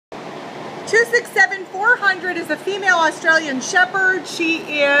267-400 is a female Australian Shepherd. She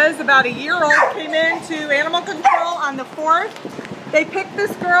is about a year old, came into animal control on the 4th. They picked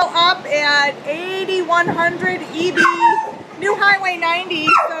this girl up at 8100 EB, New Highway 90,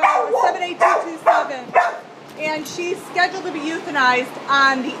 so 78227. And she's scheduled to be euthanized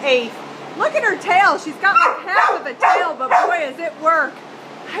on the 8th. Look at her tail. She's got like half of a tail, but boy, does it work.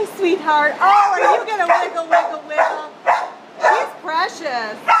 Hi, sweetheart. Oh, are you going to wiggle, wiggle, wiggle? She's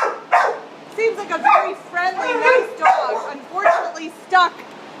precious. Seems like a very friendly, nice dog. Unfortunately stuck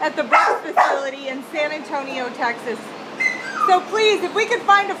at the Brooks facility in San Antonio, Texas. So please, if we could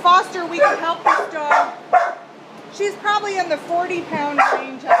find a foster, we can help this dog. She's probably in the 40-pound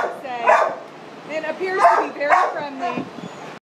range, I would say. And appears to be very friendly.